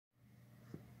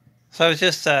So I was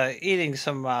just eating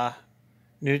some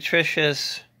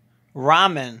nutritious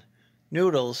ramen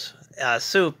noodles,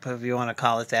 soup, if you want to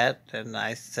call it that. And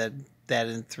I said that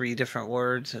in three different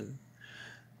words.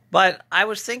 But I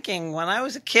was thinking, when I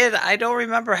was a kid, I don't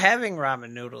remember having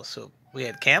ramen noodle soup. We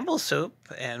had Campbell's soup,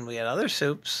 and we had other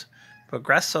soups.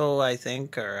 Progresso, I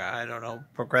think, or I don't know,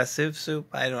 progressive soup.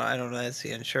 I don't know. That's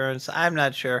the insurance. I'm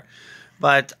not sure,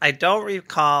 but I don't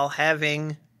recall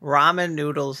having ramen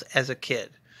noodles as a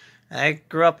kid. I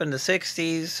grew up in the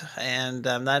 60s, and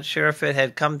I'm not sure if it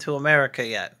had come to America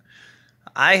yet.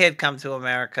 I had come to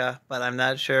America, but I'm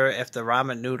not sure if the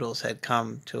ramen noodles had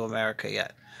come to America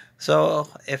yet. So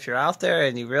if you're out there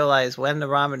and you realize when the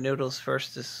ramen noodles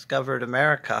first discovered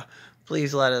America,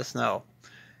 please let us know.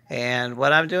 And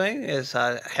what I'm doing is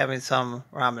having some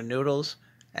ramen noodles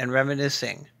and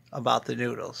reminiscing about the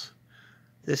noodles.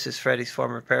 This is Freddy's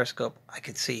former Periscope. I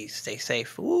can see. Stay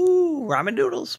safe. Ooh, ramen noodles.